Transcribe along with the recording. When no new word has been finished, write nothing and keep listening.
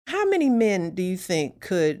how many men do you think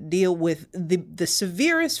could deal with the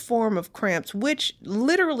severest form of cramps, which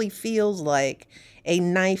literally feels like a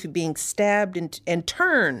knife being stabbed and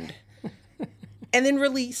turned and then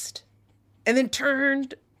released and then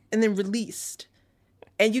turned and then released?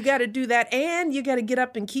 And you got to do that, and you got to get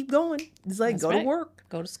up and keep going. It's like, That's go right. to work.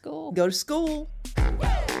 Go to school. Go to school.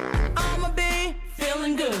 I'ma be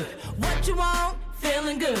feeling good. What you want?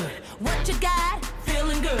 Feeling good. What you got?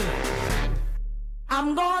 Feeling good.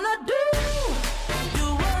 I'm gonna do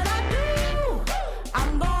what I do.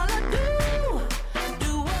 I'm gonna do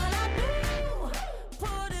what I do.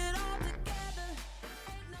 Put it all together.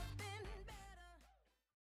 Ain't nothing better.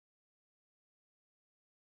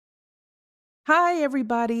 Hi,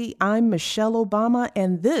 everybody. I'm Michelle Obama,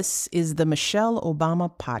 and this is the Michelle Obama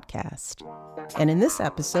Podcast. And in this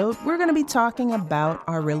episode, we're going to be talking about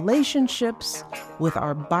our relationships with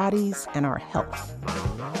our bodies and our health.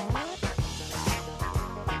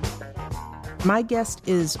 My guest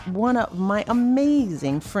is one of my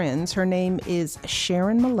amazing friends. Her name is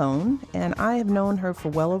Sharon Malone, and I have known her for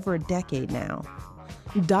well over a decade now.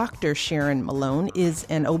 Dr. Sharon Malone is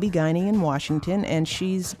an OB-GYN in Washington, and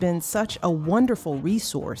she's been such a wonderful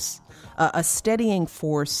resource, a steadying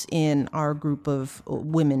force in our group of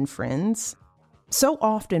women friends. So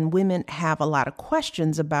often women have a lot of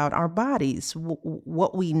questions about our bodies,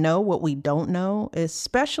 what we know, what we don't know,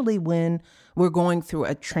 especially when we're going through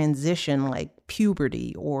a transition like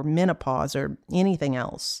puberty or menopause or anything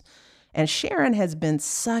else. And Sharon has been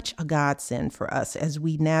such a godsend for us as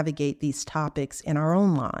we navigate these topics in our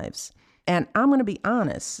own lives. And I'm going to be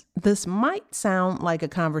honest, this might sound like a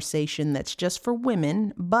conversation that's just for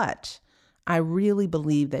women, but I really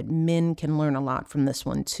believe that men can learn a lot from this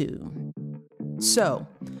one too. So,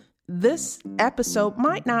 this episode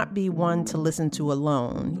might not be one to listen to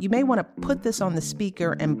alone. You may want to put this on the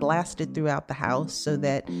speaker and blast it throughout the house so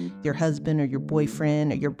that your husband or your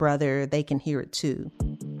boyfriend or your brother, they can hear it too.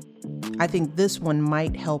 I think this one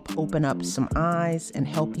might help open up some eyes and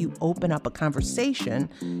help you open up a conversation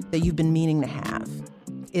that you've been meaning to have.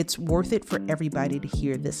 It's worth it for everybody to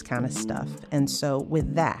hear this kind of stuff. And so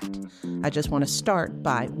with that, I just want to start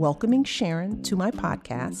by welcoming Sharon to my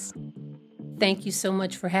podcast. Thank you so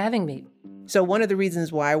much for having me. So one of the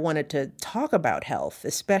reasons why I wanted to talk about health,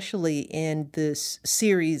 especially in this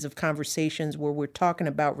series of conversations where we're talking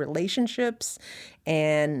about relationships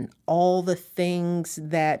and all the things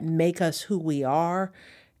that make us who we are,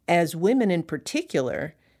 as women in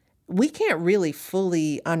particular, we can't really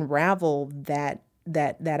fully unravel that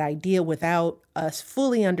idea without us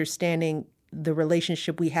fully understanding the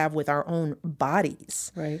relationship we have with our own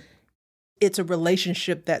bodies. Right. It's a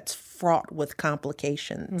relationship that's fraught with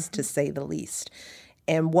complications, to say the least,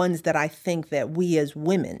 and ones that I think that we as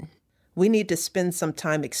women, we need to spend some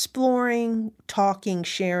time exploring, talking,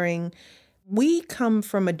 sharing. We come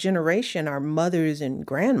from a generation, our mothers and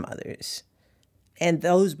grandmothers, and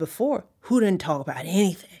those before, who didn't talk about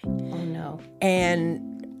anything. Oh, no. And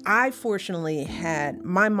I fortunately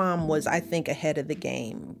my mom was, I think, ahead of the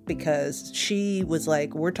game because she was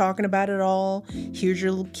like, we're talking about it all. Here's your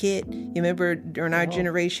little kit. You remember during our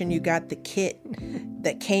generation, you got the kit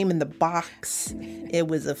that came in the box. It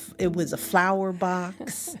was a flower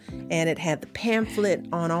box, and it had the pamphlet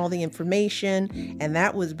on all the information. And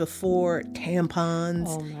that was before tampons.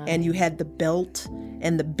 And you had the belt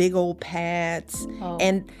and the big old pads.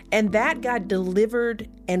 And that got delivered,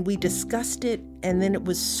 and we discussed it. And then it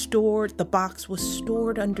was stored, the box was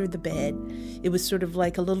stored under the bed. It was sort of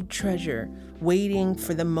like a little treasure waiting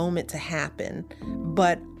for the moment to happen.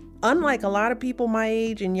 But unlike a lot of people my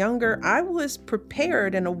age and younger, I was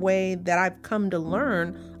prepared in a way that I've come to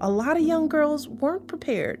learn a lot of young girls weren't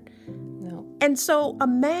prepared. No. And so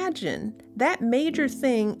imagine that major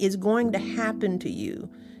thing is going to happen to you.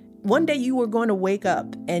 One day you are going to wake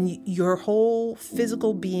up and your whole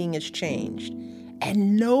physical being is changed.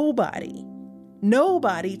 And nobody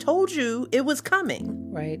told you it was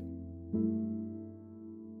coming. Right.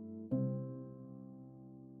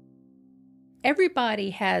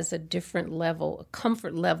 Everybody has a different level, a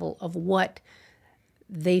comfort level of what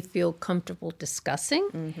they feel comfortable discussing.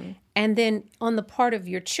 Mm-hmm. And then on the part of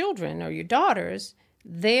your children or your daughters,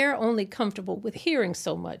 they're only comfortable with hearing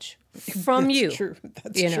so much from That's you. True.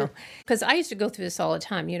 That's you true. know, because I used to go through this all the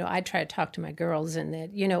time. You know, I'd try to talk to my girls and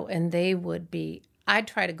that, and they would be, I'd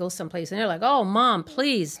try to go someplace and they're like, oh, Mom,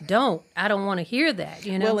 please don't. I don't want to hear that,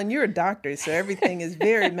 Well, and you're a doctor, so everything is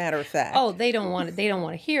very matter of fact. Oh, they don't want it. They don't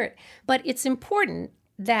want to hear it. But it's important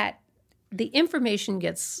that the information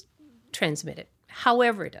gets transmitted,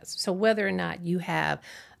 however it does. So whether or not you have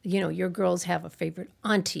your girls have a favorite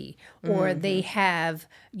auntie, or they have,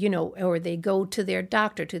 or they go to their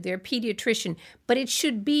doctor, to their pediatrician, but it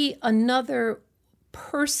should be another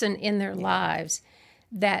person in their lives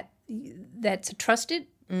that's a trusted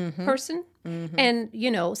person. And,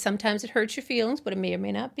 sometimes it hurts your feelings, but it may or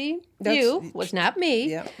may not be was not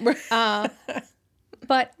me. Yeah.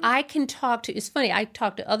 But I can talk to, it's funny, I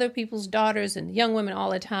talk to other people's daughters and young women all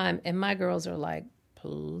the time, and my girls are like,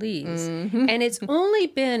 please. And it's only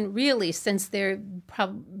been really since they've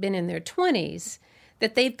probably been in their 20s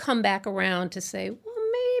that they've come back around to say, well,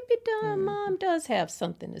 maybe mom does have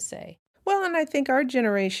something to say. Well, and I think our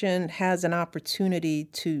generation has an opportunity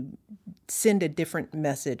to send a different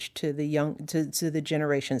message to the to the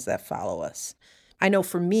generations that follow us. I know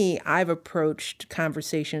for me, I've approached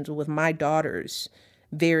conversations with my daughters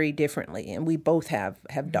very differently, and we both have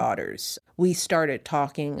daughters. We started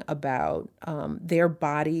talking about their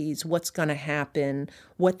bodies, what's going to happen,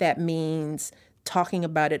 what that means, talking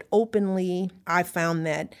about it openly. I found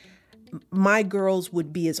that my girls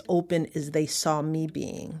would be as open as they saw me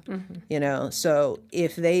being, So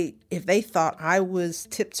if they thought I was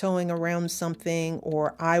tiptoeing around something,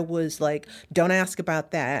 or I was like, don't ask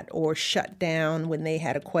about that, or shut down when they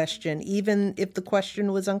had a question, even if the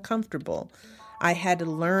question was uncomfortable, I had to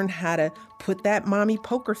learn how to put that mommy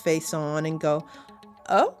poker face on and go,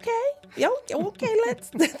 okay,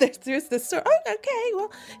 there's this story. Oh, okay,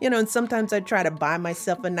 well, and sometimes I try to buy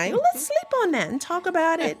myself a night. Well, let's sleep on that and talk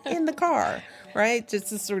about it in the car, right? Just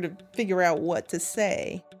to sort of figure out what to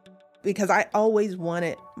say. Because I always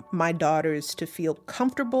wanted my daughters to feel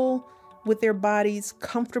comfortable with their bodies,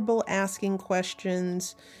 comfortable asking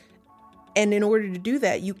questions. And in order to do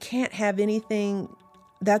that, you can't have anything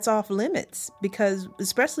that's off limits, because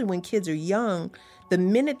especially when kids are young, the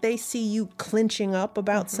minute they see you clenching up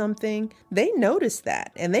about something, they notice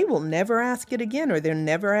that, and they will never ask it again, or they'll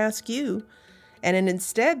never ask you. And then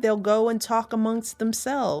instead, they'll go and talk amongst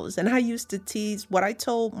themselves. And I used to tease, what I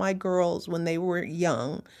told my girls when they were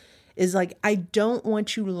young is like, I don't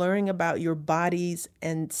want you learning about your bodies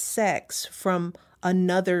and sex from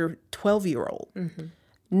another 12-year-old.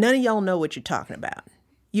 None of y'all know what you're talking about.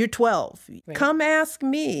 You're 12. Right. Come ask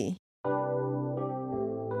me.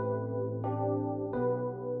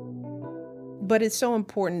 But it's so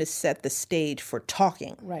important to set the stage for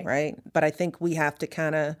talking, right? But I think we have to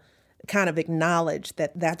kind of acknowledge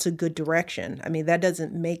that that's a good direction. I mean, that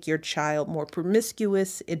doesn't make your child more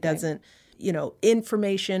promiscuous. It doesn't,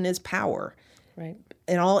 information is power, right,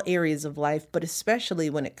 in all areas of life, but especially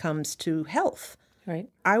when it comes to health. Right.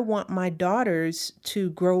 I want my daughters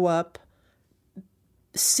to grow up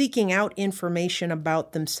seeking out information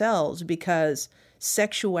about themselves, because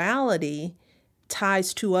sexuality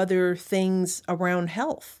ties to other things around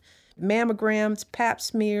health. Mammograms, pap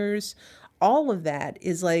smears, all of that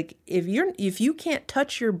is like, if you can't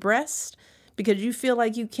touch your breast because you feel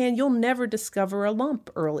like you can, you'll never discover a lump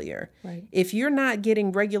earlier. Right. If you're not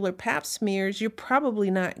getting regular pap smears, you're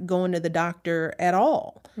probably not going to the doctor at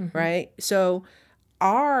all, right? So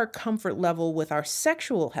our comfort level with our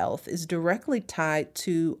sexual health is directly tied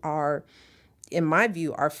to in my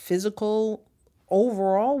view, our physical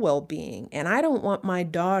overall well-being. And I don't want my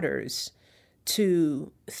daughters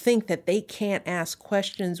to think that they can't ask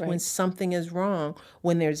questions when something is wrong,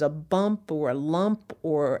 when there's a bump or a lump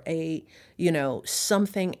or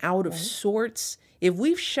something out of sorts. If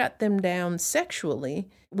we've shut them down sexually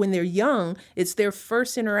when they're young, it's their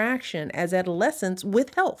first interaction as adolescents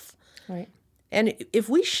with health. Right. And if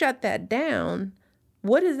we shut that down,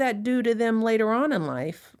 what does that do to them later on in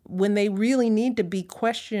life when they really need to be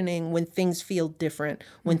questioning when things feel different,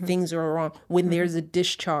 when things are wrong, when there's a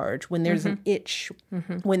discharge, when there's an itch,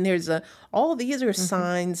 when there's all these are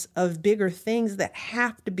signs of bigger things that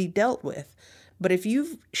have to be dealt with. But if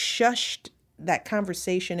you've shushed that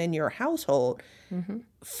conversation in your household,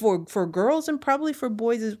 for girls and probably for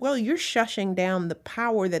boys as well, you're shushing down the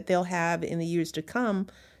power that they'll have in the years to come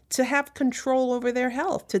to have control over their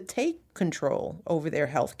health, to take control over their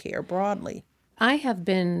health care broadly. I have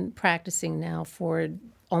been practicing now for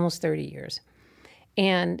almost 30 years.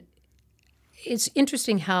 And it's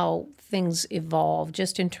interesting how things evolve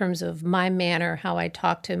just in terms of my manner, how I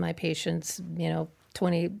talk to my patients,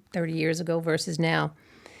 20, 30 years ago versus now.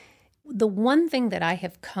 The one thing that I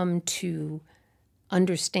have come to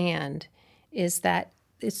understand is that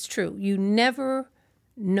it's true. You never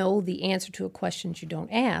know the answer to a question you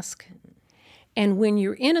don't ask. And when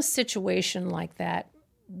you're in a situation like that,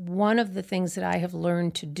 one of the things that I have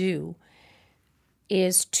learned to do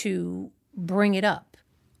is to bring it up.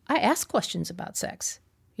 I ask questions about sex.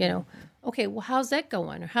 Okay, well, how's that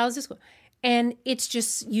going? Or how's this going? And it's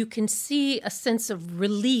just, you can see a sense of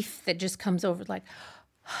relief that just comes over, like,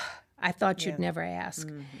 I thought you'd never ask.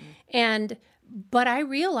 But I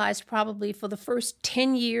realized probably for the first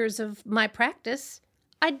 10 years of my practice,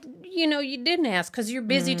 you didn't ask because you're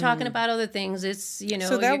busy talking about other things. It's,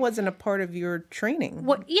 So that wasn't a part of your training?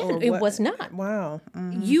 It was not. Wow.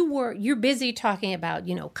 You're busy talking about,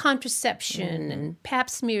 contraception and pap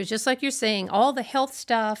smears, just like you're saying, all the health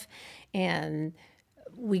stuff, and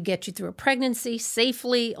we get you through a pregnancy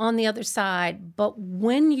safely on the other side. But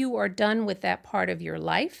when you are done with that part of your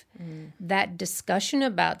life, that discussion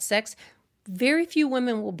about sex, very few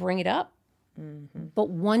women will bring it up. But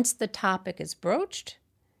once the topic is broached,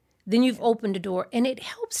 then you've opened a door. And it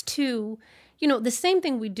helps to, the same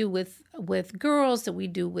thing we do with girls that we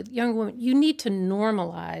do with young women. You need to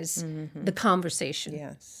normalize the conversation.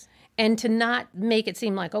 Yes. And to not make it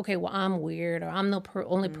seem like, okay, well, I'm weird, or I'm the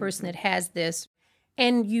only person that has this.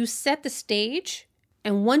 And you set the stage.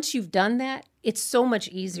 And once you've done that, it's so much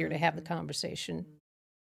easier to have the conversation.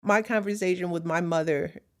 My conversation with my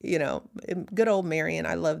mother, good old Marion,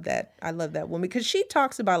 I love that. I love that woman because she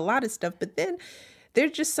talks about a lot of stuff, but then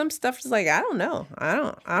there's just some stuff that's like, I don't know. I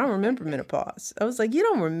don't remember menopause. I was like, you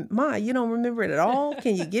don't remember it at all?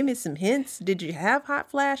 Can you give me some hints? Did you have hot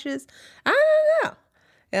flashes? I don't know.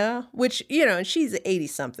 Yeah, which, and she's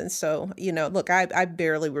 80-something. So, look, I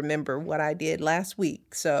barely remember what I did last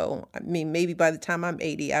week. So, I mean, maybe by the time I'm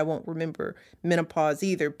 80, I won't remember menopause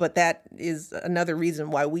either. But that is another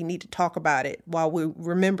reason why we need to talk about it while we're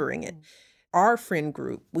remembering it. Our friend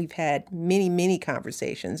group, we've had many, many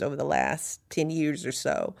conversations over the last 10 years or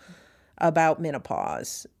so about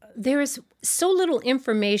menopause. There is so little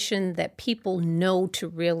information that people know to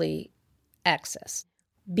really access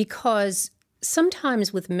because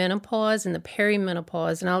sometimes with menopause and the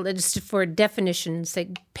perimenopause, and I'll just for a definition say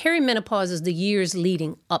perimenopause is the years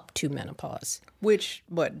leading up to menopause. When does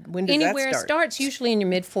Anywhere that start? It starts usually in your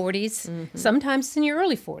mid-40s, sometimes it's in your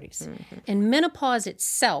early 40s. And menopause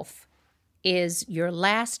itself is your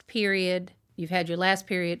last period. You've had your last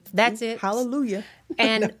period. That's it. Hallelujah.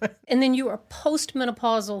 And then you are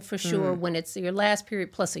postmenopausal for sure when it's your last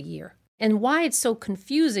period plus a year. And why it's so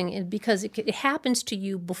confusing is because it happens to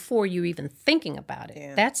you before you're even thinking about it.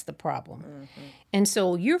 Yeah. That's the problem. And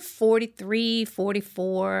so you're 43,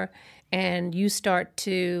 44, and you start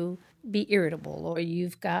to be irritable, or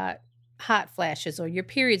you've got hot flashes, or your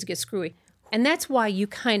periods get screwy. And that's why you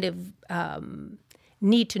kind of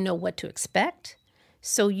need to know what to expect,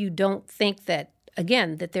 so you don't think that,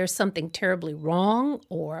 again, that there's something terribly wrong,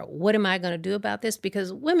 or what am I going to do about this?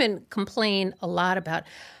 Because women complain a lot about,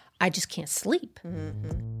 I just can't sleep.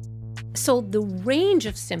 So the range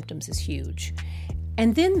of symptoms is huge.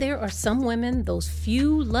 And then there are some women, those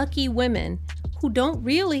few lucky women, who don't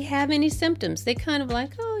really have any symptoms. They kind of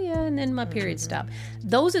like, oh yeah, and then my period stopped.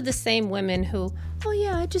 Those are the same women who, oh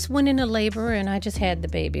yeah, I just went into labor and I just had the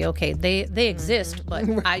baby. Okay, they exist,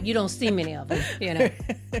 but you don't see many of them,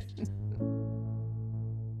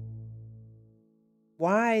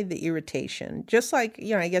 Why the irritation? Just like,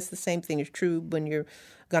 I guess the same thing is true when you're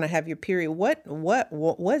going to have your period. What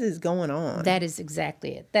is going on? That is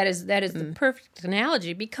exactly it. That is the perfect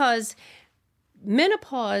analogy, because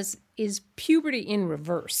menopause is puberty in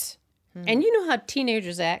reverse. And you know how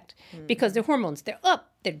teenagers act, because their hormones, they're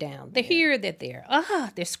up, they're down, they're here, they're there.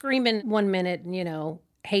 They're screaming one minute,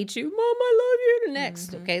 hate you, Mom, I love you, the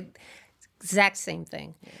next, okay? Exact same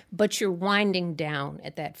thing. Yeah. But you're winding down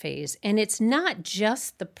at that phase. And it's not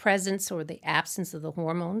just the presence or the absence of the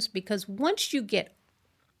hormones, because once you get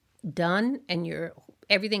done and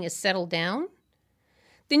everything is settled down,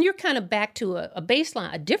 then you're kind of back to a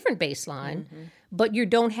baseline, a different baseline, but you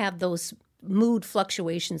don't have those mood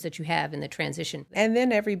fluctuations that you have in the transition. And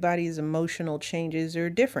then everybody's emotional changes are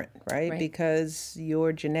different, right? Because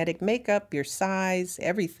your genetic makeup, your size,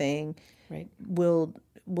 everything will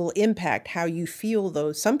impact how you feel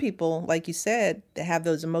those. Some people, like you said, they have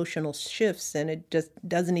those emotional shifts and it just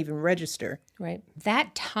doesn't even register. Right.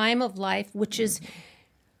 That time of life, which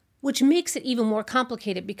makes it even more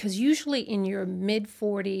complicated, because usually in your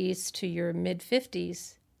mid-40s to your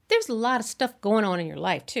mid-50s, there's a lot of stuff going on in your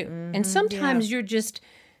life too. And sometimes you're just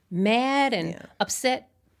mad and upset,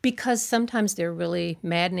 because sometimes they're really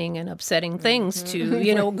maddening and upsetting things to,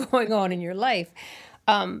 going on in your life.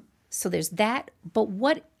 So there's that. But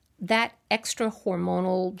what that extra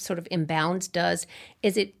hormonal sort of imbalance does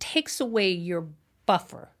is it takes away your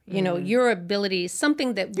buffer, your ability,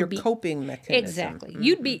 something that would be... Your coping mechanism. Exactly.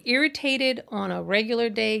 You'd be irritated on a regular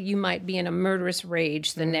day. You might be in a murderous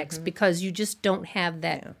rage the next, because you just don't have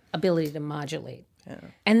that ability to modulate.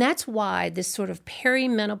 And that's why this sort of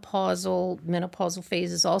menopausal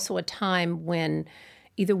phase is also a time when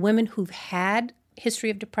either women who've had history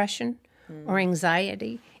of depression or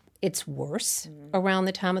anxiety, it's worse around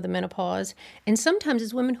the time of the menopause. And sometimes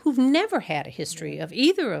it's women who've never had a history of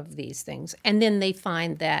either of these things. And then they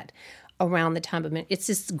find that around the time of it's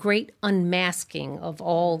this great unmasking of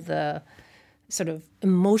all the sort of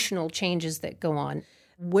emotional changes that go on.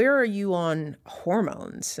 Where are you on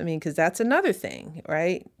hormones? I mean, because that's another thing,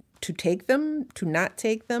 right? To take them, to not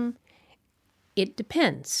take them? It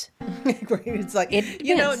depends. It's like,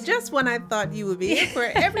 just when I thought you would be it for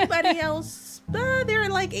everybody else, there are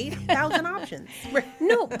like 8,000 options.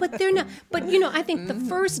 No, but they're not. But, I think the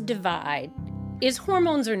first divide is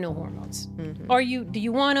hormones or no hormones. Do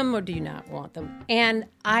you want them or do you not want them? And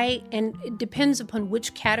it depends upon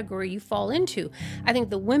which category you fall into. I think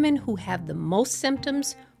the women who have the most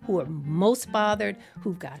symptoms, who are most bothered,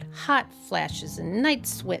 who've got hot flashes and night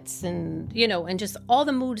sweats and, and just all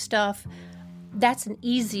the mood stuff, that's an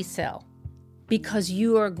easy sell. Because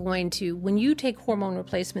you are going to, when you take hormone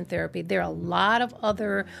replacement therapy, there are a lot of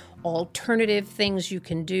other alternative things you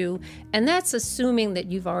can do. And that's assuming that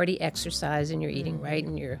you've already exercised and you're eating right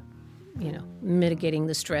and you're, mitigating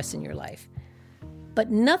the stress in your life.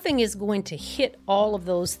 But nothing is going to hit all of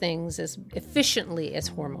those things as efficiently as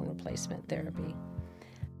hormone replacement therapy.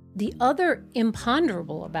 The other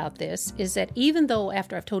imponderable about this is that even though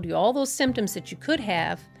after I've told you all those symptoms that you could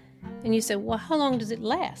have, and you say, well, how long does it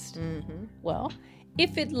last? Well,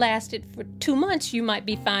 if it lasted for 2 months, you might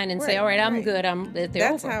be fine and say, all right, I'm good.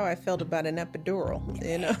 That's over. How I felt about an epidural,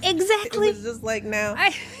 Exactly. It was just like now,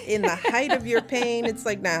 in the height of your pain, it's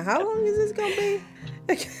like, now, how long is this going to be?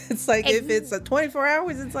 It's like, if it's a 24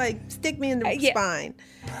 hours, it's like, stick me in the spine.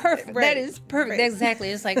 Perfect. That is perfect. Right. Exactly.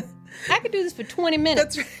 It's like, I could do this for 20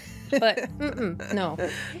 minutes. That's right. But no,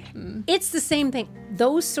 it's the same thing.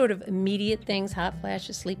 Those sort of immediate things, hot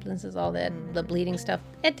flashes, sleeplessness, all that, the bleeding stuff,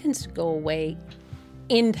 it tends to go away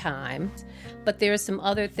in time. But there are some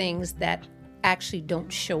other things that actually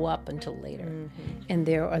don't show up until later. And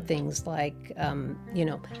there are things like,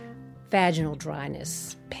 vaginal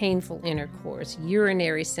dryness, painful intercourse,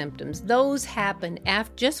 urinary symptoms. Those happen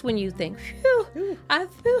after, just when you think, phew,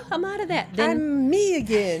 I'm out of that. Then I'm me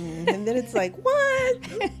again. And then it's like,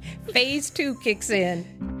 what? Phase 2 kicks in.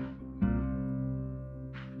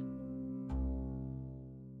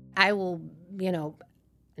 I will,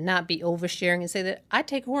 not be oversharing and say that I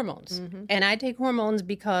take hormones. And I take hormones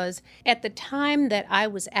because at the time that I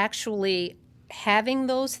was actually having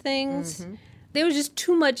those things, there was just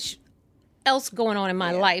too much else going on in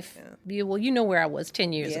my life. Well, you know where I was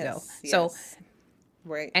 10 years ago. So,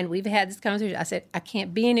 right. And we've had this conversation. I said, I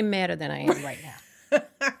can't be any madder than I am right now.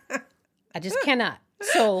 I just cannot.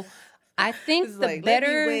 So I think it's the like,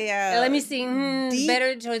 better, let me see,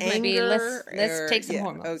 better choice might be, let's take some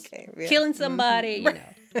hormones. Okay. Yeah. Killing somebody,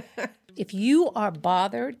 If you are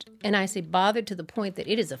bothered, and I say bothered to the point that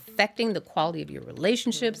it is affecting the quality of your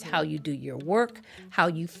relationships, how you do your work, how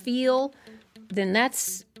you feel, then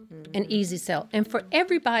that's an easy sell. And for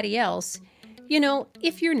everybody else,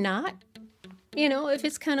 if you're not, if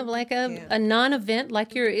it's kind of like a non-event,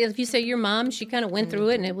 like if you say your mom, she kind of went through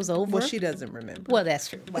it and it was over. Well, she doesn't remember. Well, that's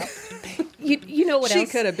true. Well, you know what else? She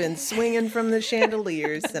could have been swinging from the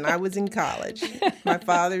chandeliers and I was in college. My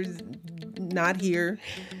father's not here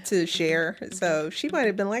to share. So she might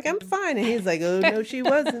have been like, I'm fine. And he's like, oh, no, she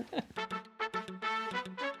wasn't.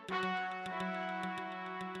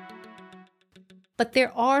 But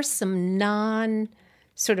there are some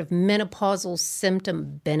sort of menopausal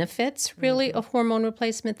symptom benefits, really, of hormone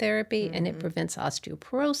replacement therapy, and it prevents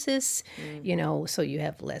osteoporosis, so you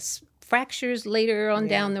have less fractures later on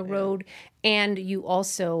down the road, and you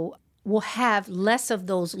also will have less of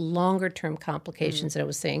those longer-term complications that I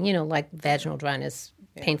was saying, like vaginal dryness,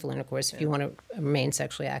 painful intercourse, if you want to remain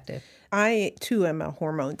sexually active. I, too, am a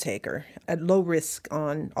hormone taker, at low risk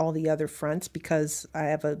on all the other fronts because I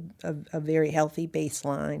have a very healthy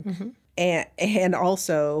baseline. And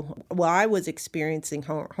also, I was experiencing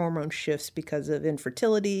hormone shifts because of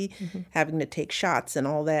infertility, having to take shots and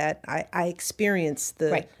all that. I experienced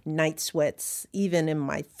the night sweats even in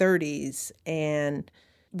my 30s. And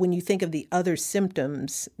when you think of the other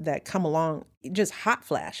symptoms that come along, just hot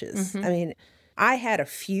flashes. I mean, I had a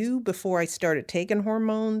few before I started taking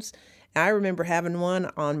hormones. I remember having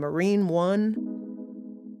one on Marine One.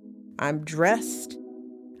 I'm dressed.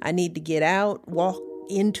 I need to get out, walk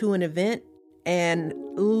into an event, and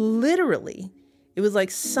literally, it was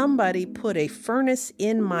like somebody put a furnace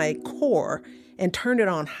in my core and turned it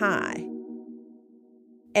on high.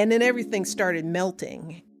 And then everything started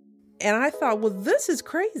melting. And I thought, well, this is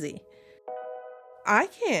crazy. I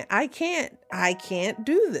can't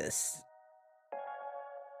do this.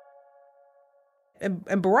 And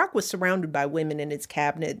Barack was surrounded by women in his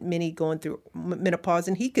cabinet, many going through menopause,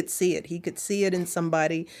 and he could see it. He could see it in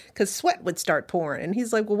somebody because sweat would start pouring. And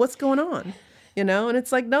he's like, well, what's going on? And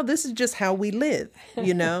it's like, no, this is just how we live,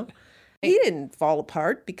 He didn't fall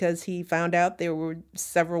apart because he found out there were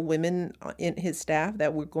several women in his staff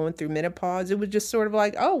that were going through menopause. It was just sort of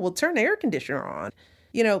like, oh, we'll turn the air conditioner on.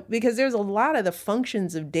 Because there's a lot of the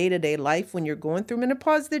functions of day-to-day life when you're going through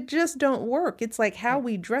menopause that just don't work. It's like how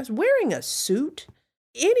we dress, wearing a suit.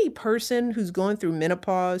 Any person who's going through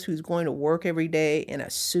menopause, who's going to work every day in a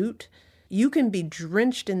suit, you can be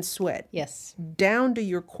drenched in sweat. Yes. Down to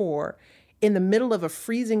your core in the middle of a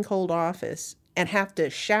freezing cold office and have to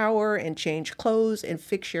shower and change clothes and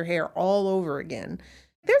fix your hair all over again.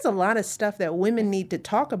 There's a lot of stuff that women need to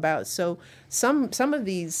talk about. So some of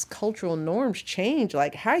these cultural norms change,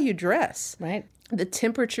 like how you dress, right? The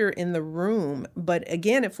temperature in the room. But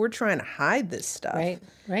again, if we're trying to hide this stuff, right,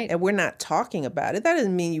 and we're not talking about it, that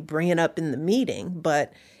doesn't mean you bring it up in the meeting.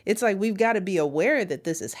 But it's like we've got to be aware that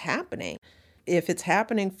this is happening. If it's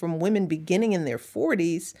happening from women beginning in their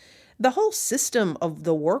 40s, the whole system of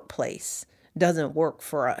the workplace doesn't work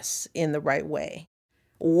for us in the right way.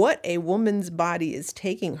 What a woman's body is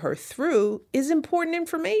taking her through is important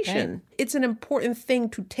information. Right. It's an important thing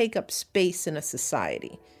to take up space in a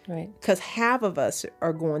society. Right. Because half of us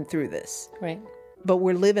are going through this. Right. But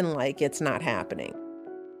we're living like it's not happening.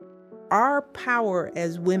 Our power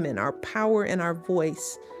as women, our power in our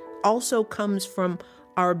voice also comes from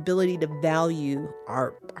our ability to value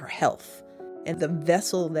our health and the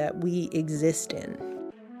vessel that we exist in.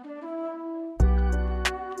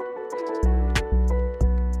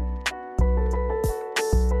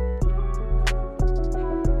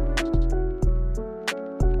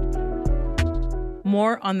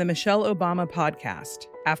 More on the Michelle Obama podcast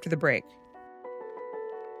after the break.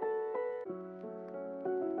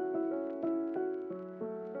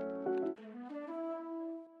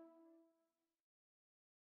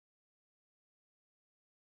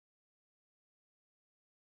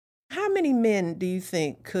 How many men do you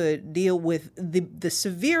think could deal with the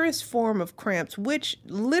severest form of cramps, which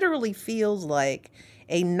literally feels like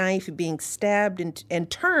a knife being stabbed and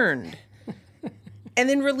turned and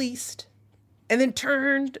then released? And then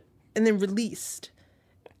turned and then released.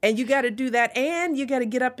 And you got to do that. And you got to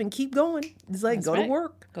get up and keep going. It's like, go to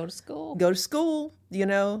work. Go to school. Go to school,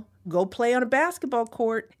 go play on a basketball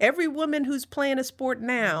court. Every woman who's playing a sport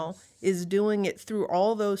now is doing it through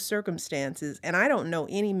all those circumstances. And I don't know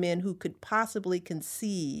any men who could possibly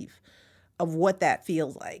conceive of what that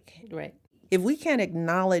feels like. Right. If we can't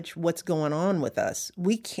acknowledge what's going on with us,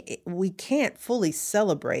 we can't fully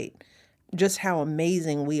celebrate just how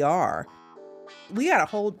amazing we are. We got a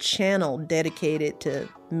whole channel dedicated to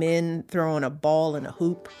men throwing a ball in a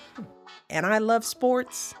hoop. And I love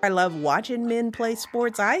sports. I love watching men play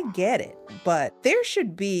sports. I get it. But there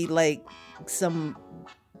should be like some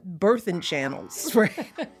birthing channels,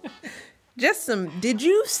 right? Just did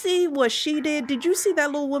you see what she did? Did you see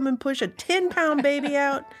that little woman push a 10-pound baby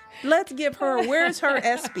out? Let's give her, where's her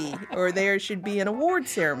ESPY? Or there should be an award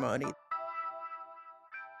ceremony.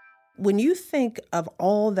 When you think of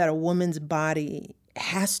all that a woman's body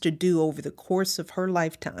has to do over the course of her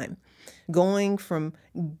lifetime, going from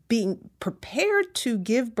being prepared to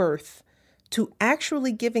give birth to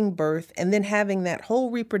actually giving birth and then having that whole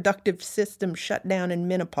reproductive system shut down in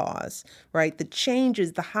menopause, right? The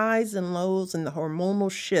changes, the highs and lows and the hormonal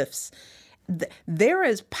shifts, there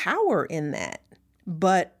is power in that.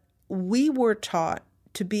 But we were taught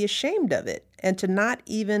to be ashamed of it and to not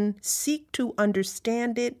even seek to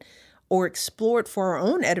understand it or explore it for our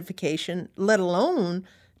own edification, let alone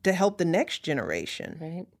to help the next generation.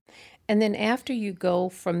 Right. And then after you go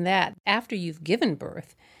from that, after you've given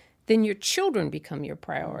birth, then your children become your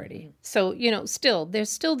priority. So, there's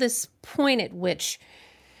still this point at which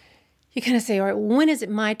you kind of say, all right, when is it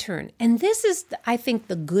my turn? And this is, I think,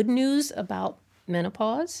 the good news about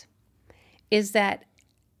menopause is that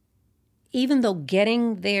even though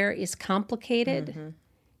getting there is complicated,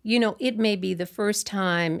 it may be the first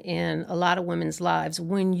time in a lot of women's lives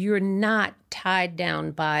when you're not tied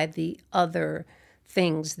down by the other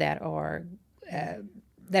things that are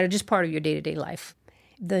just part of your day-to-day life.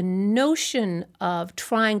 The notion of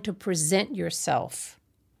trying to present yourself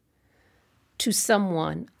to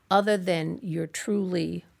someone other than your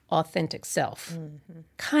truly authentic self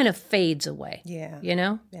kind of fades away. Yeah.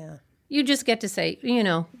 Yeah. You just get to say,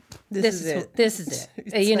 this is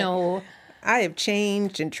it. I have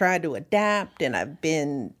changed and tried to adapt, and I've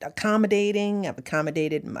been accommodating. I've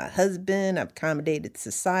accommodated my husband. I've accommodated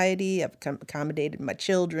society. I've accommodated my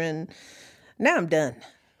children. Now I'm done.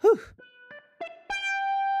 Whew.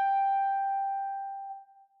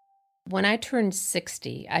 When I turned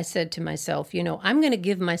 60, I said to myself, I'm going to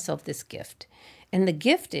give myself this gift. And the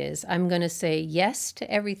gift is I'm going to say yes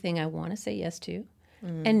to everything I want to say yes to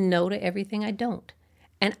and no to everything I don't.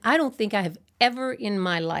 And I don't think I have ever in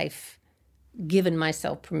my life given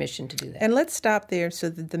myself permission to do that. And let's stop there so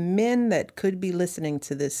that the men that could be listening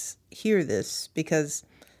to this hear this, because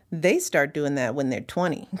they start doing that when they're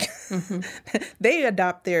 20. They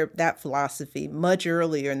adopt that philosophy much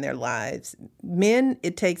earlier in their lives. Men,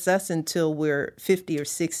 it takes us until we're 50 or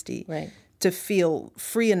 60 to feel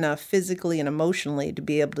free enough physically and emotionally to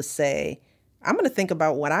be able to say, I'm going to think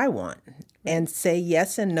about what I want and say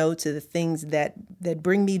yes and no to the things that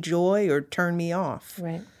bring me joy or turn me off.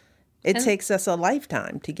 Right. It takes us a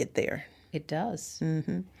lifetime to get there. It does.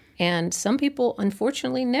 Mm-hmm. And some people,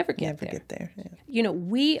 unfortunately, never get there. Yeah.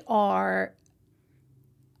 We are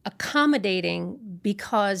accommodating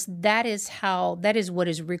because that is what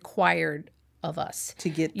is required of us. To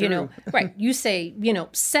get through. Right. You say,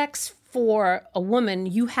 sex for a woman,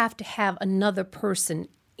 you have to have another person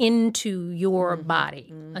into your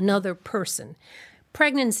body, another person.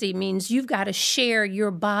 Pregnancy means you've got to share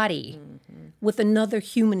your body with another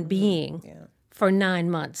human being for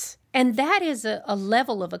 9 months. And that is a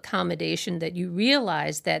level of accommodation that you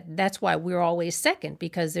realize that's why we're always second,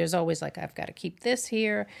 because there's always like, I've got to keep this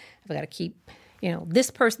here. I've got to keep, this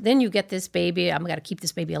person. Then you get this baby. I've got to keep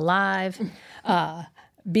this baby alive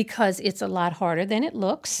because it's a lot harder than it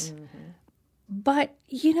looks. Mm-hmm. But,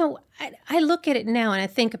 I look at it now and I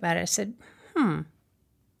think about it. I said,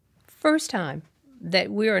 first time that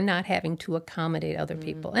we are not having to accommodate other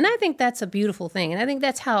people. And I think that's a beautiful thing. And I think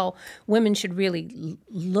that's how women should really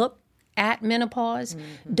look at menopause.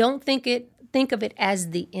 Don't think of it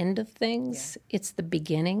as the end of things. Yeah. It's the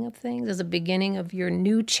beginning of things. It's the beginning of your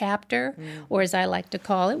new chapter, or as I like to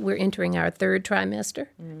call it, we're entering our third trimester,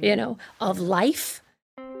 of life.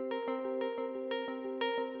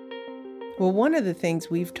 Well, one of the things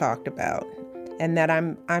we've talked about, and that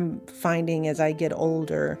I'm finding as I get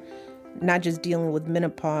older, not just dealing with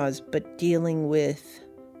menopause, but dealing with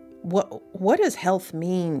what does health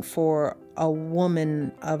mean for a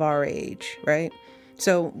woman of our age, right?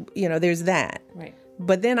 So, there's that. Right.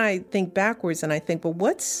 But then I think backwards and I think, well,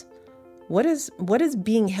 what does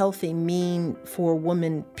being healthy mean for a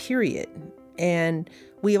woman, period? And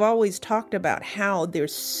we've always talked about how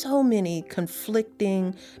there's so many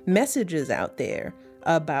conflicting messages out there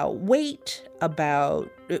about weight,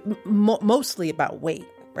 mostly about weight,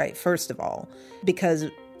 right? First of all, because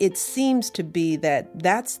it seems to be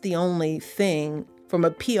that's the only thing from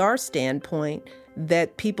a PR standpoint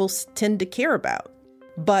that people tend to care about.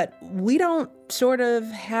 But we don't sort of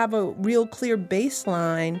have a real clear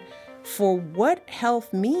baseline for what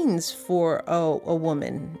health means for a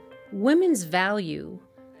woman. Women's value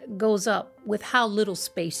goes up with how little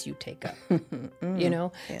space you take up, Yeah.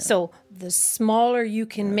 So the smaller you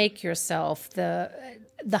can make yourself, the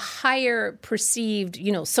higher perceived,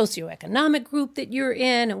 socioeconomic group that you're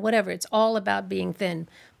in and whatever, it's all about being thin.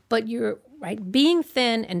 But you're right, being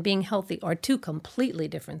thin and being healthy are two completely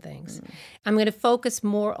different things. I'm going to focus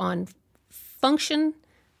more on function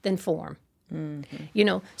than form.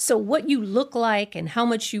 So what you look like and how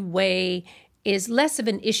much you weigh is less of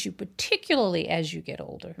an issue, particularly as you get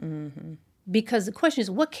older. Because the question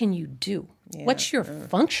is, what can you do? Yeah. What's your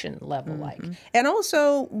function level like? And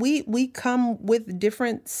also, we come with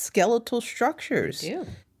different skeletal structures. We do.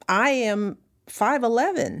 I am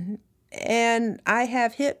 5'11", and I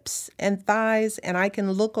have hips and thighs, and I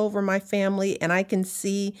can look over my family, and I can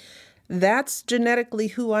see that's genetically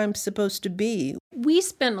who I'm supposed to be. We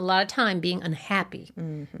spend a lot of time being unhappy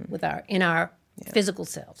with our physical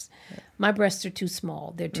selves. Yeah. My breasts are too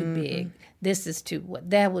small. They're too big. This is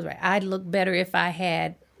that was right. I'd look better if I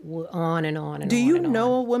had on and on and on. Do you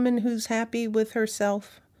know a woman who's happy with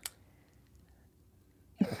herself?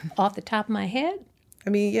 Off the top of my head? I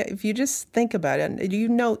mean, yeah, if you just think about it, do you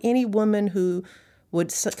know any woman who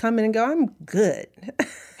would come in and go, I'm good?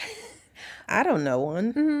 I don't know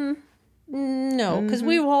one. No, because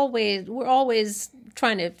we're always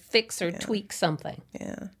trying to fix or tweak something.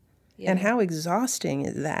 Yeah. And how exhausting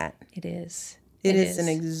is that? It is. It is an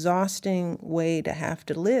exhausting way to have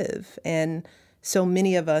to live. And so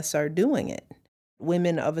many of us are doing it.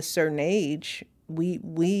 Women of a certain age, we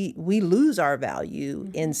lose our value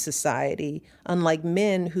in society, unlike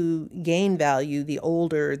men who gain value the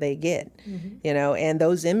older they get. And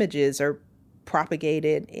those images are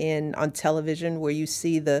propagated on television, where you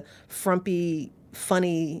see the frumpy,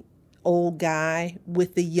 funny old guy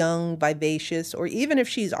with the young, vivacious, or even if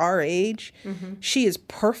she's our age, she is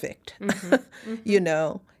perfect.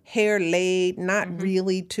 Hair laid, not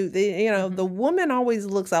really the woman always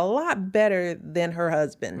looks a lot better than her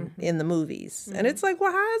husband in the movies. And it's like,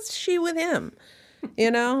 well, how is she with him?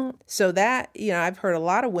 So that, I've heard a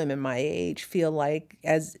lot of women my age feel like,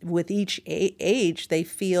 as with each age, they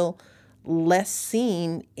feel less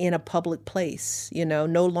seen in a public place.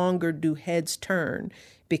 No longer do heads turn,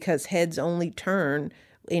 because heads only turn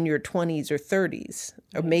in your 20s or 30s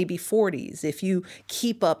or maybe 40s. If you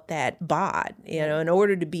keep up that bod, in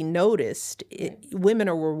order to be noticed, women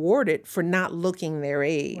are rewarded for not looking their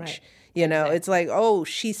age. Right. It's like, oh,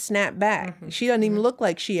 she snapped back. She doesn't even look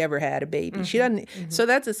like she ever had a baby. She doesn't. So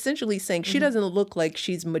that's essentially saying she doesn't look like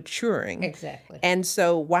she's maturing. Exactly. And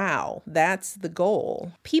so, wow, that's the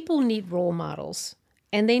goal. People need role models,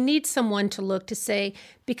 and they need someone to look to say,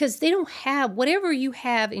 because they don't have whatever you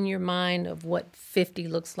have in your mind of what 50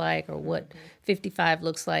 looks like or what 55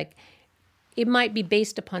 looks like. It might be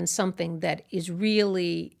based upon something that is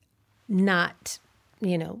really not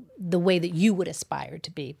the way that you would aspire to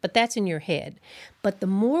be, but that's in your head. But the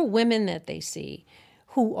more women that they see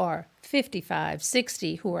who are 55,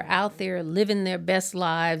 60, who are out there living their best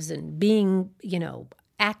lives and being,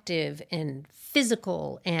 active and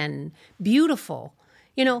physical and beautiful,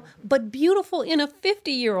 but beautiful in a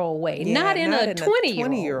 50-year-old way, not in a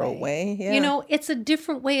 20-year-old way. Yeah. It's a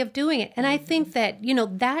different way of doing it. And I think that,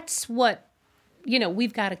 that's what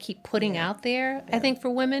we've got to keep putting out there, I think, for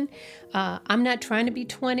women. I'm not trying to be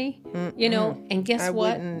 20, and guess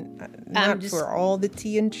what? Not for all the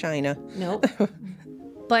tea in China. Nope.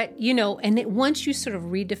 But, once you sort of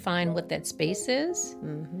redefine what that space is,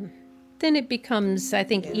 then it becomes, I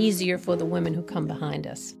think, easier for the women who come behind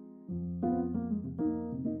us.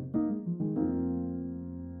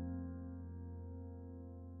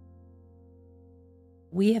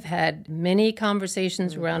 We have had many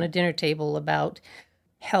conversations around a dinner table about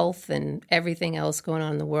health and everything else going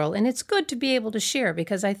on in the world. And it's good to be able to share,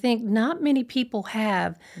 because I think not many people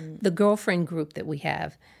have the girlfriend group that we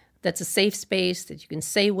have. That's a safe space that you can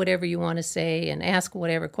say whatever you want to say and ask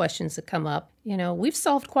whatever questions that come up. We've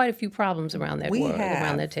solved quite a few problems around that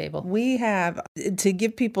around that table. We have, to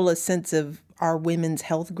give people a sense of our women's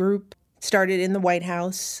health group, started in the White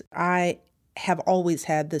House. I have always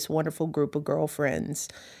had this wonderful group of girlfriends.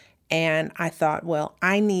 And I thought, well,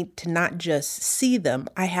 I need to not just see them.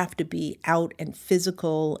 I have to be out and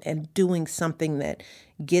physical and doing something that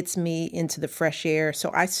gets me into the fresh air.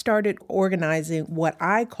 So I started organizing what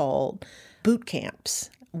I called boot camps,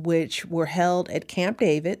 which were held at Camp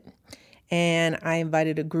David. And I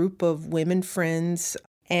invited a group of women friends,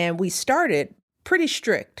 and we started pretty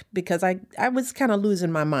strict because I was kind of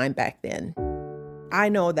losing my mind back then. I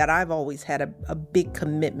know that I've always had a big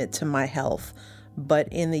commitment to my health, but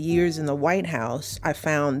in the years in the White House, I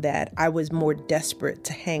found that I was more desperate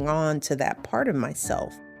to hang on to that part of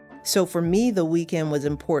myself. So for me, the weekend was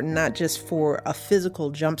important, not just for a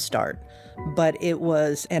physical jumpstart, but it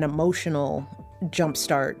was an emotional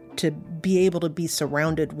jumpstart to be able to be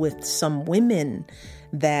surrounded with some women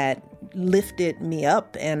that lifted me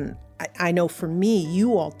up. And I know for me,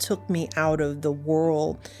 you all took me out of the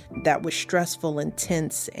world that was stressful,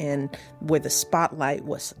 intense, and where the spotlight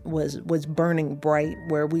was burning bright,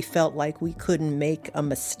 where we felt like we couldn't make a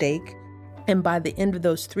mistake. And by the end of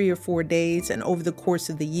those 3 or 4 days, and over the course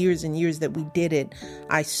of the years and years that we did it,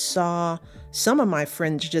 I saw some of my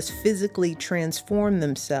friends just physically transform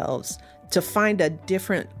themselves to find a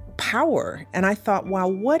different power. And I thought, wow,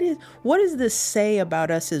 what does this say about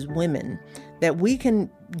us as women, that we can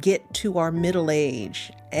get to our middle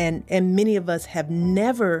age, and many of us have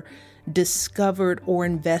never discovered or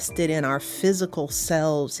invested in our physical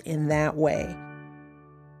selves in that way.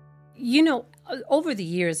 Over the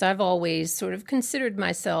years, I've always sort of considered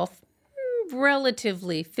myself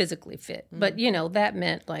relatively physically fit. But, that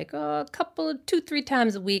meant like a couple of 2-3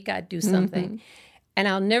 times a week I'd do something. Mm-hmm. And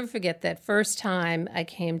I'll never forget that first time I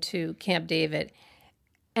came to Camp David,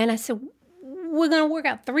 and I said, we're going to work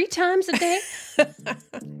out 3 times a day?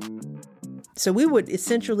 So we would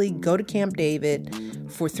essentially go to Camp David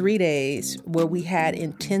for 3 days, where we had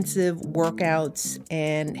intensive workouts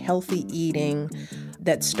and healthy eating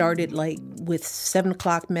that started like with 7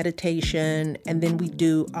 o'clock meditation, and then we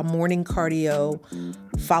do a morning cardio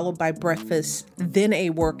followed by breakfast, then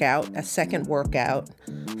a workout, a second workout,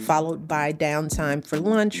 followed by downtime for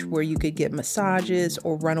lunch where you could get massages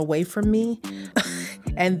or run away from me.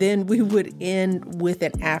 And then we would end with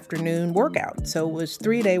an afternoon workout. So it was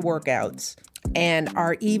 3-day workouts. And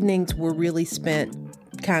our evenings were really spent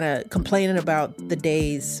kind of complaining about the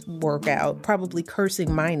day's workout, probably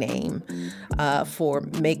cursing my name for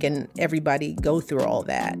making everybody go through all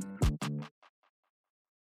that.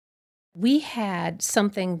 We had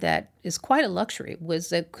something that is quite a luxury, was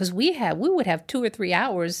that because we would have 2 or 3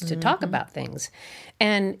 hours to talk about things.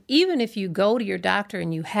 And even if you go to your doctor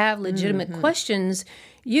and you have legitimate questions,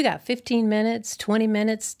 you got 15 minutes, 20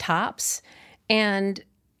 minutes tops. And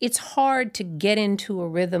it's hard to get into a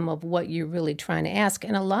rhythm of what you're really trying to ask.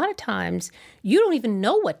 And a lot of times you don't even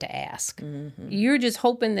know what to ask. You're just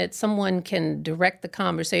hoping that someone can direct the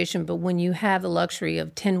conversation. But when you have the luxury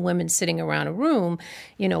of 10 women sitting around a room,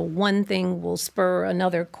 one thing will spur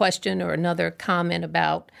another question or another comment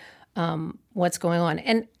about what's going on.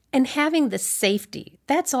 And having the safety,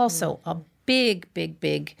 that's also a big, big,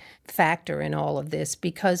 big factor in all of this,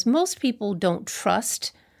 because most people don't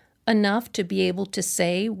trust enough to be able to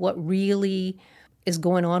say what really is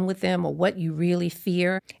going on with them or what you really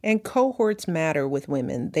fear. And cohorts matter with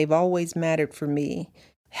women. They've always mattered for me.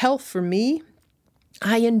 Health for me,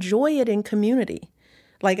 I enjoy it in community.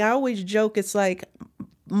 Like I always joke, it's like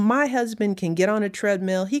my husband can get on a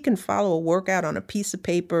treadmill. He can follow a workout on a piece of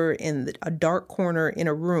paper in a dark corner in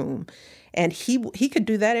a room. And he could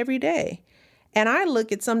do that every day. And I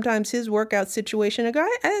look at sometimes his workout situation and go,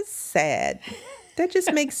 that's sad. That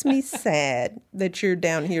just makes me sad that you're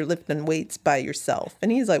down here lifting weights by yourself.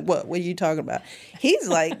 And he's like, what are you talking about? He's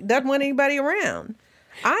like, doesn't want anybody around.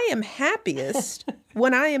 I am happiest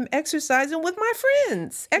when I am exercising with my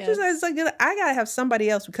friends. Exercise is like, I got to have somebody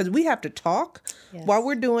else, because we have to talk while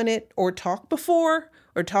we're doing it, or talk before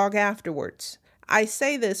or talk afterwards. I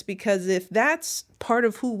say this because if that's part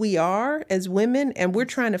of who we are as women, and we're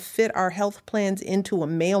trying to fit our health plans into a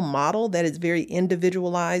male model that is very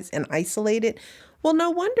individualized and isolated, well, no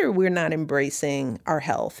wonder we're not embracing our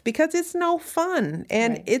health, because it's no fun.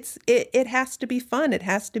 And it has to be fun. It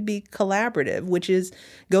has to be collaborative, which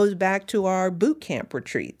goes back to our boot camp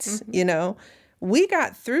retreats. We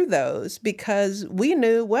got through those because we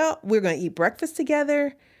knew, well, we're going to eat breakfast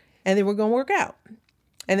together, and then we're going to work out,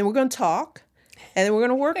 and then we're going to talk, and then we're going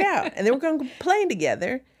to work out, and then we're going to play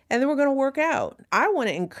together, and then we're going to work out. I want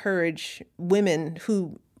to encourage women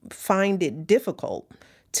who find it difficult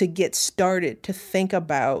to get started to think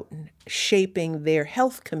about shaping their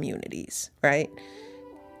health communities, right?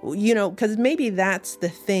 Because maybe that's the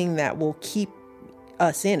thing that will keep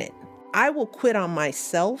us in it. I will quit on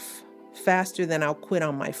myself faster than I'll quit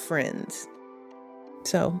on my friends.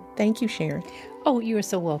 So thank you, Sharon. Oh, you are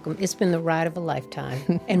so welcome. It's been the ride of a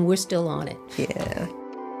lifetime, and we're still on it. Yeah.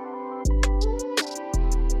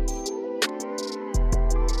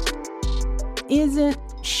 Isn't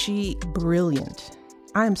she brilliant?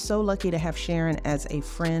 I am so lucky to have Sharon as a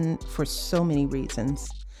friend for so many reasons.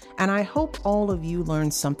 And I hope all of you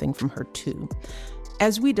learned something from her too.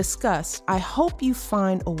 As we discussed, I hope you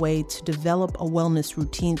find a way to develop a wellness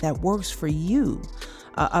routine that works for you.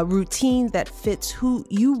 A routine that fits who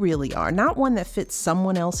you really are, not one that fits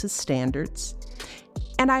someone else's standards.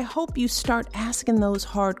 And I hope you start asking those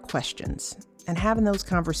hard questions and having those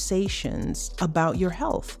conversations about your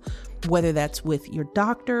health, whether that's with your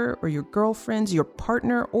doctor or your girlfriends, your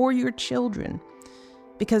partner, or your children,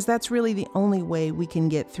 because that's really the only way we can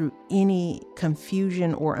get through any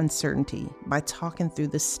confusion or uncertainty, by talking through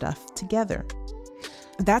this stuff together.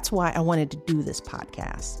 That's why I wanted to do this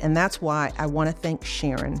podcast. And that's why I want to thank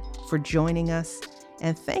Sharon for joining us.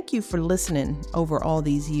 And thank you for listening over all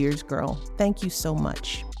these years, girl. Thank you so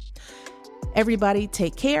much. Everybody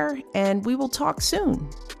take care, and we will talk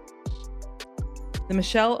soon. The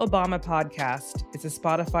Michelle Obama Podcast is a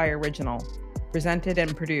Spotify original, presented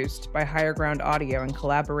and produced by Higher Ground Audio in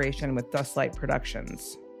collaboration with Dustlight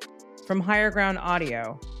Productions. From Higher Ground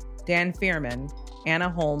Audio, Dan Fearman, Anna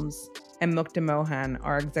Holmes, and Mukta Mohan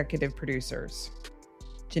are executive producers.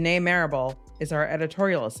 Janae Marable is our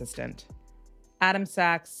editorial assistant. Adam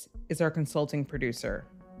Sachs is our consulting producer.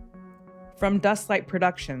 From Dustlight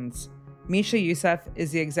Productions, Misha Youssef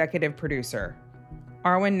is the executive producer.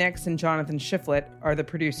 Arwen Nix and Jonathan Shiflett are the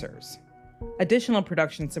producers. Additional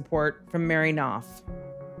production support from Mary Knopf.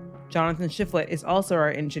 Jonathan Shiflett is also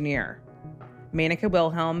our engineer. Menaka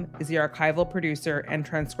Wilhelm is the archival producer and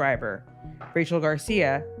transcriber. Rachel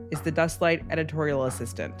Garcia is the Dustlight editorial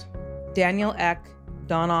assistant. Daniel Eck,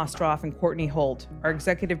 Don Ostroff, and Courtney Holt are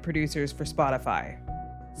executive producers for Spotify.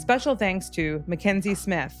 Special thanks to Mackenzie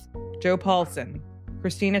Smith, Joe Paulson,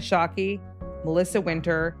 Christina Shockey, Melissa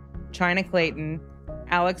Winter, China Clayton,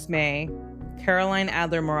 Alex May, Caroline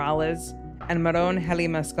Adler Morales, and Malone Heli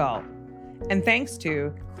Mescal. And thanks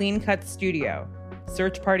to Clean Cut Studio,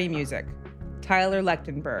 Search Party Music, Tyler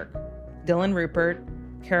Lechtenberg, Dylan Rupert,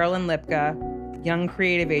 Carolyn Lipka, Young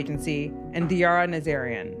Creative Agency, and Diara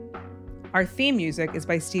Nazarian. Our theme music is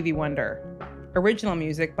by Stevie Wonder. Original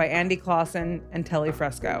music by Andy Clausen and Telly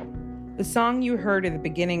Fresco. The song you heard at the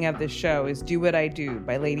beginning of this show is Do What I Do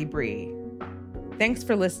by Lady Bree. Thanks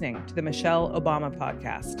for listening to the Michelle Obama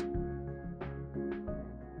Podcast.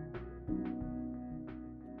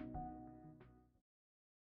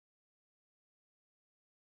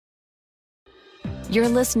 You're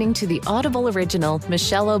listening to the Audible original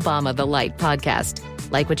Michelle Obama The Light podcast.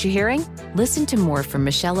 Like what you're hearing? Listen to more from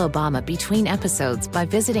Michelle Obama between episodes by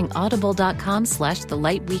visiting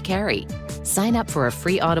audible.com/thelightwecarry. Sign up for a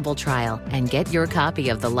free Audible trial and get your copy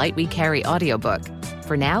of The Light We Carry audiobook.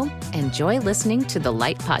 For now, enjoy listening to The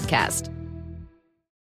Light podcast.